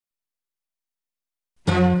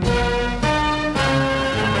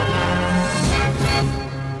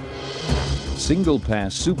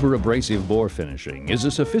Single-pass super abrasive bore finishing is a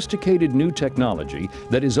sophisticated new technology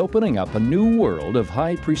that is opening up a new world of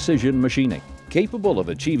high-precision machining, capable of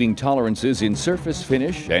achieving tolerances in surface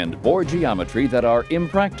finish and bore geometry that are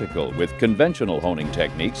impractical with conventional honing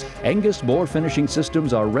techniques. Engis bore finishing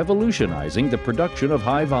systems are revolutionizing the production of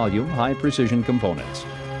high-volume, high-precision components.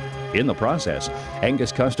 In the process,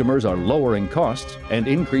 Engis customers are lowering costs and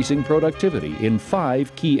increasing productivity in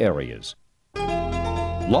 5 key areas.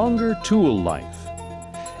 Longer tool life.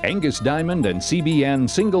 Engis Diamond and CBN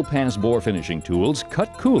single-pass bore finishing tools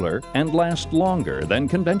cut cooler and last longer than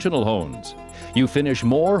conventional hones. You finish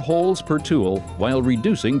more holes per tool while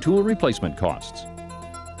reducing tool replacement costs.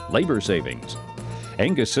 Labor savings.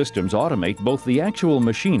 Engis systems automate both the actual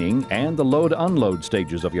machining and the load-unload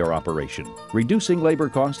stages of your operation, reducing labor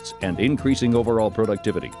costs and increasing overall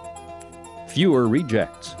productivity. Fewer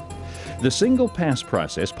rejects. The single-pass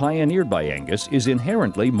process pioneered by Engis is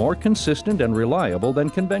inherently more consistent and reliable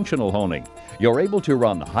than conventional honing. You're able to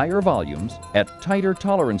run higher volumes at tighter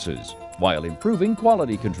tolerances while improving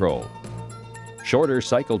quality control. Shorter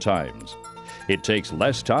cycle times. It takes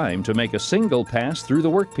less time to make a single pass through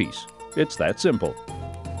the workpiece. It's that simple.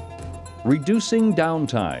 Reducing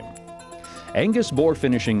downtime. Engis bore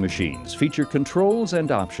finishing machines feature controls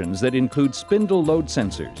and options that include spindle load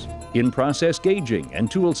sensors, in-process gauging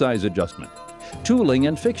and tool size adjustment, tooling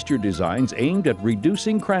and fixture designs aimed at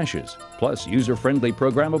reducing crashes, plus user-friendly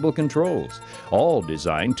programmable controls, all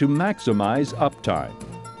designed to maximize uptime.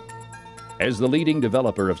 As the leading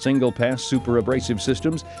developer of single-pass super abrasive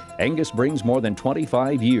systems, Engis brings more than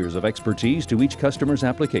 25 years of expertise to each customer's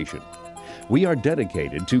application. We are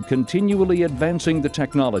dedicated to continually advancing the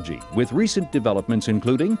technology with recent developments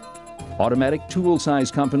including automatic tool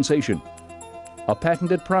size compensation, a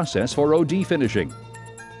patented process for OD finishing,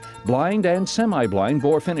 blind and semi-blind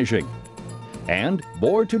bore finishing, and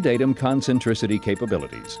bore-to-datum concentricity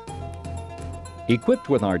capabilities. Equipped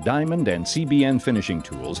with our Diamond and CBN finishing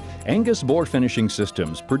tools, Engis bore finishing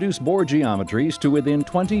systems produce bore geometries to within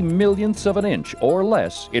 20 millionths of an inch or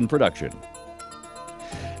less in production.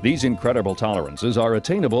 These incredible tolerances are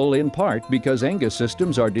attainable in part because Engis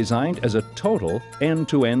systems are designed as a total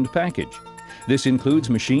end-to-end package. This includes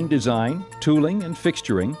machine design, tooling and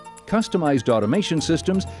fixturing, customized automation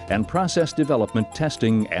systems, and process development,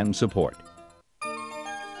 testing, and support.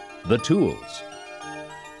 The tools.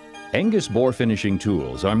 Engis bore finishing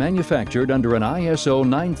tools are manufactured under an ISO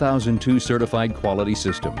 9002 certified quality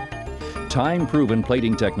system. Time-proven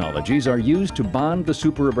plating technologies are used to bond the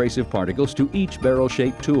super abrasive particles to each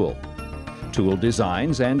barrel-shaped tool. Tool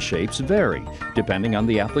designs and shapes vary depending on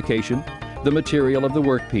the application, the material of the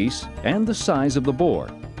workpiece, and the size of the bore.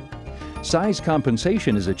 Size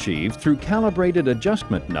compensation is achieved through calibrated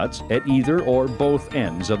adjustment nuts at either or both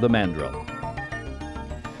ends of the mandrel.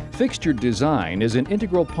 Fixture design is an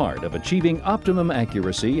integral part of achieving optimum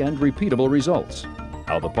accuracy and repeatable results.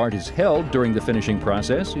 How the part is held during the finishing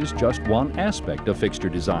process is just one aspect of fixture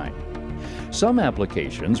design. Some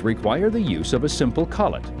applications require the use of a simple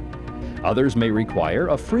collet. Others may require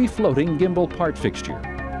a free-floating gimbal part fixture.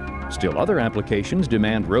 Still other applications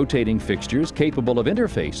demand rotating fixtures capable of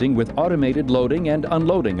interfacing with automated loading and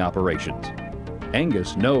unloading operations.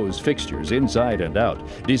 Engis knows fixtures inside and out,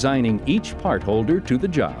 designing each part holder to the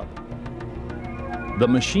job. The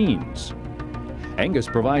machines.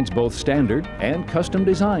 Engis provides both standard and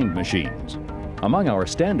custom-designed machines. Among our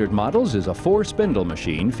standard models is a 4-spindle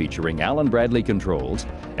machine featuring Allen Bradley controls,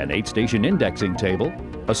 an 8-station indexing table,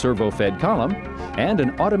 a servo-fed column, and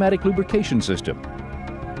an automatic lubrication system.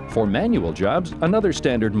 For manual jobs, another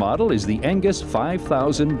standard model is the Engis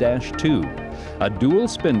 5000-2, a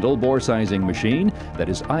dual-spindle bore-sizing machine that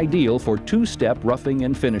is ideal for 2-step roughing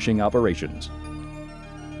and finishing operations.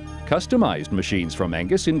 Customized machines from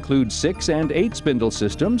Engis include 6- and 8-spindle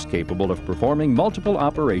systems capable of performing multiple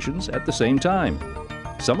operations at the same time.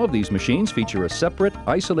 Some of these machines feature a separate,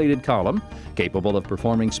 isolated column capable of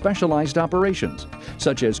performing specialized operations,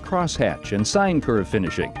 such as crosshatch and sine curve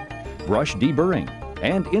finishing, brush deburring,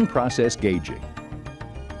 and in-process gauging.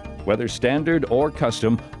 Whether standard or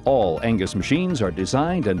custom, all Engis machines are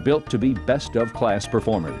designed and built to be best-of-class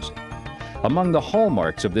performers. Among the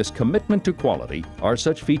hallmarks of this commitment to quality are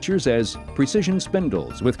such features as precision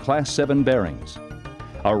spindles with Class 7 bearings,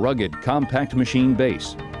 a rugged, compact machine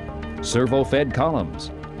base, servo-fed columns,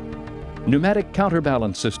 pneumatic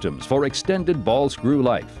counterbalance systems for extended ball screw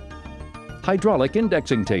life, hydraulic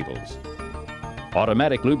indexing tables,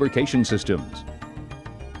 automatic lubrication systems,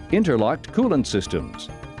 interlocked coolant systems,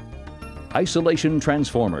 isolation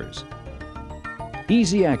transformers,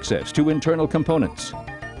 easy access to internal components,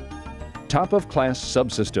 top-of-class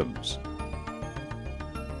subsystems.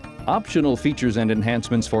 Optional features and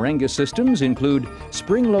enhancements for Engis systems include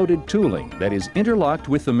spring-loaded tooling that is interlocked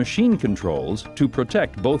with the machine controls to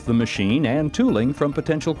protect both the machine and tooling from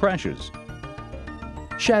potential crashes.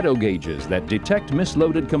 Shadow gauges that detect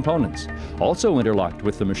misloaded components, also interlocked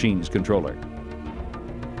with the machine's controller.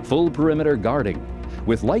 Full perimeter guarding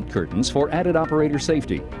with light curtains for added operator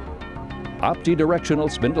safety. Opti-directional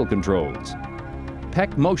spindle controls.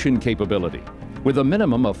 PEC motion capability with a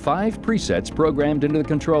minimum of 5 presets programmed into the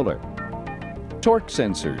controller. Torque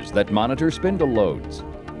sensors that monitor spindle loads.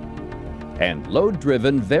 And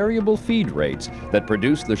load-driven variable feed rates that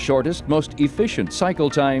produce the shortest, most efficient cycle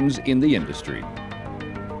times in the industry.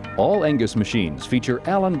 All Engis machines feature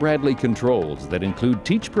Allen Bradley controls that include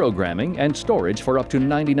teach programming and storage for up to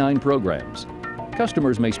 99 programs.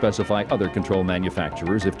 Customers may specify other control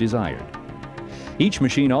manufacturers if desired. Each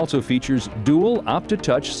machine also features dual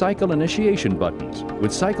Opti-Touch cycle initiation buttons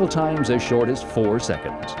with cycle times as short as 4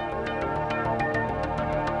 seconds.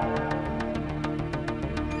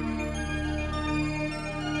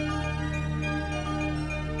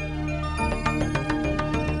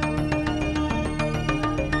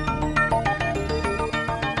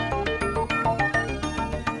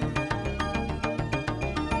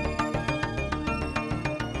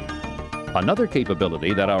 Another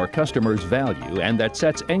capability that our customers value and that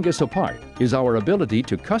sets Engis apart is our ability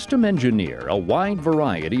to custom engineer a wide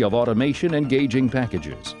variety of automation and gauging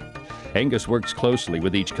packages. Engis works closely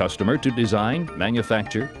with each customer to design,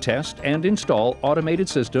 manufacture, test, and install automated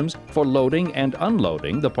systems for loading and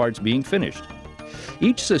unloading the parts being finished.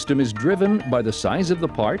 Each system is driven by the size of the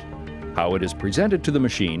part, how it is presented to the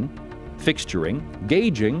machine, fixturing,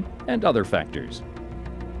 gauging, and other factors.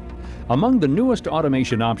 Among the newest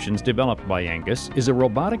automation options developed by Engis is a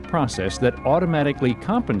robotic process that automatically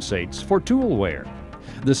compensates for tool wear.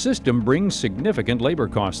 The system brings significant labor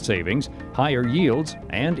cost savings, higher yields,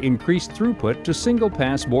 and increased throughput to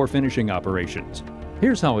single-pass bore finishing operations.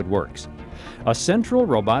 Here's how it works. A central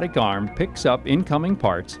robotic arm picks up incoming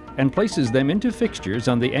parts and places them into fixtures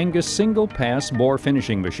on the Engis single-pass bore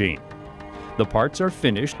finishing machine. The parts are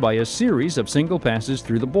finished by a series of single passes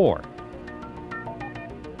through the bore.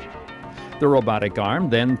 The robotic arm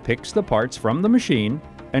then picks the parts from the machine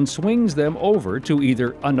and swings them over to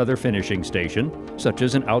either another finishing station, such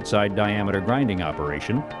as an outside diameter grinding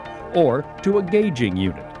operation, or to a gauging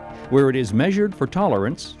unit, where it is measured for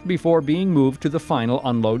tolerance before being moved to the final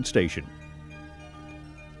unload station.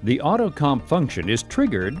 The auto-comp function is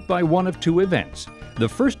triggered by one of 2 events. The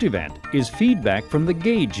first event is feedback from the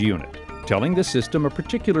gauge unit, telling the system a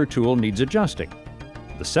particular tool needs adjusting.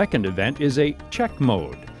 The second event is a check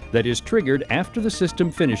mode, that is triggered after the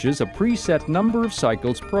system finishes a preset number of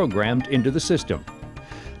cycles programmed into the system.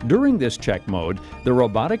 During this check mode, the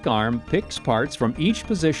robotic arm picks parts from each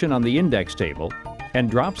position on the index table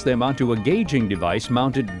and drops them onto a gauging device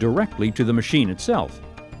mounted directly to the machine itself.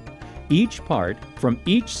 Each part from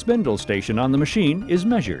each spindle station on the machine is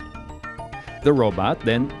measured. The robot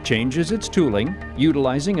then changes its tooling,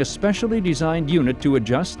 utilizing a specially designed unit to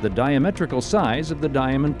adjust the diametrical size of the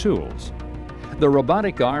diamond tools. The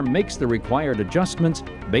robotic arm makes the required adjustments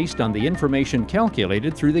based on the information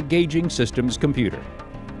calculated through the gauging system's computer.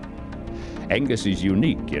 Engis is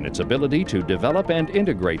unique in its ability to develop and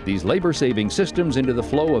integrate these labor-saving systems into the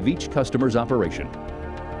flow of each customer's operation.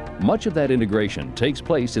 Much of that integration takes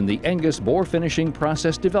place in the Engis Bore Finishing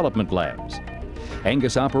Process Development Labs.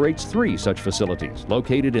 Engis operates 3 such facilities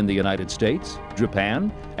located in the United States,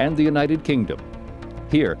 Japan, and the United Kingdom.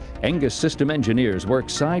 Here, Engis system engineers work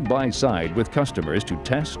side by side with customers to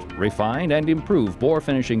test, refine, and improve bore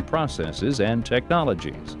finishing processes and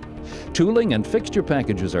technologies. Tooling and fixture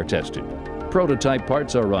packages are tested. Prototype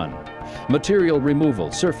parts are run. Material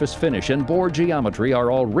removal, surface finish, and bore geometry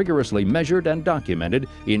are all rigorously measured and documented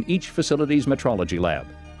in each facility's metrology lab.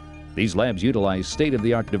 These labs utilize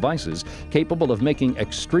state-of-the-art devices capable of making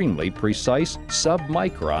extremely precise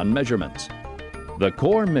sub-micron measurements. The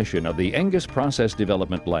core mission of the Engis Process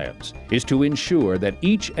Development Labs is to ensure that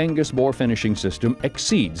each Engis bore finishing system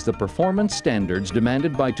exceeds the performance standards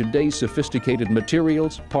demanded by today's sophisticated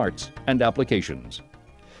materials, parts, and applications.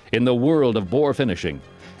 In the world of bore finishing,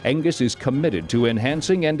 Engis is committed to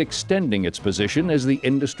enhancing and extending its position as the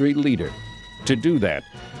industry leader. To do that,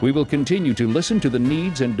 we will continue to listen to the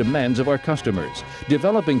needs and demands of our customers,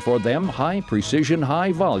 developing for them high-precision,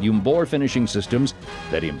 high-volume bore finishing systems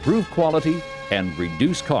that improve quality and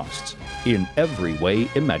reduce costs in every way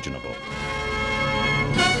imaginable.